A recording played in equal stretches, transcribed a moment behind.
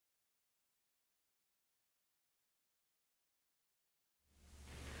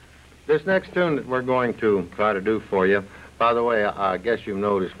This next tune that we're going to try to do for you, by the way, I guess you've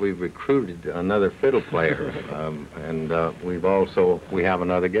noticed we've recruited another fiddle player, and we have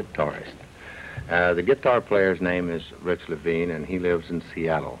another guitarist. The guitar player's name is Rich Levine, and he lives in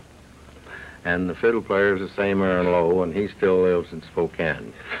Seattle. And the fiddle player is the same here in Lowe, and he still lives in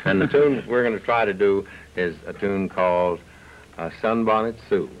Spokane. And the tune we're going to try to do is a tune called Sunbonnet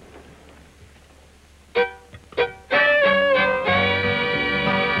Sue.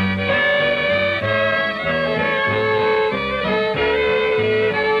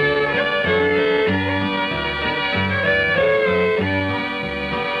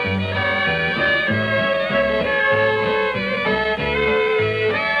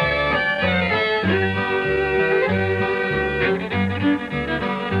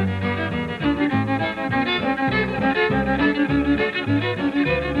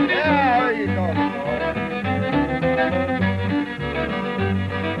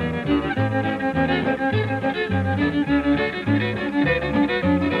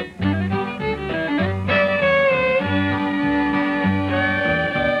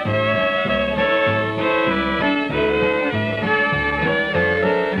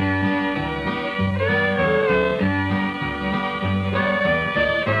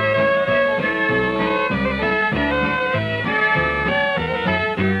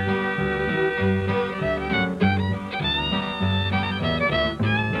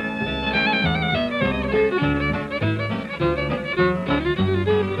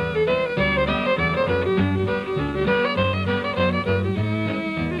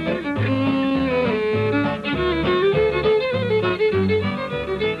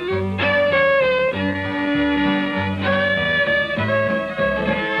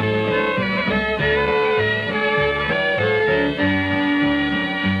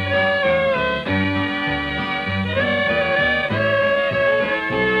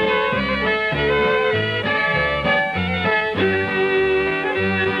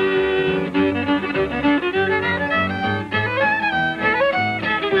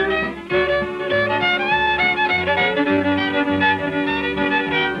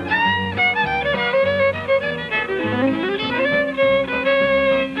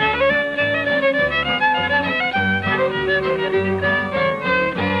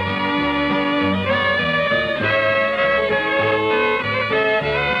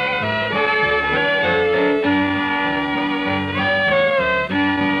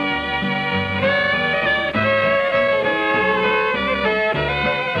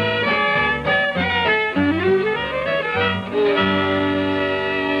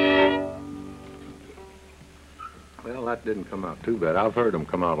 Well, that didn't come out too bad. I've heard them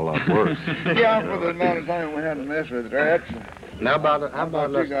come out a lot worse. Yeah, for the amount of time we had to mess with it. How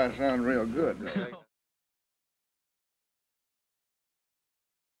about you guys sound real good.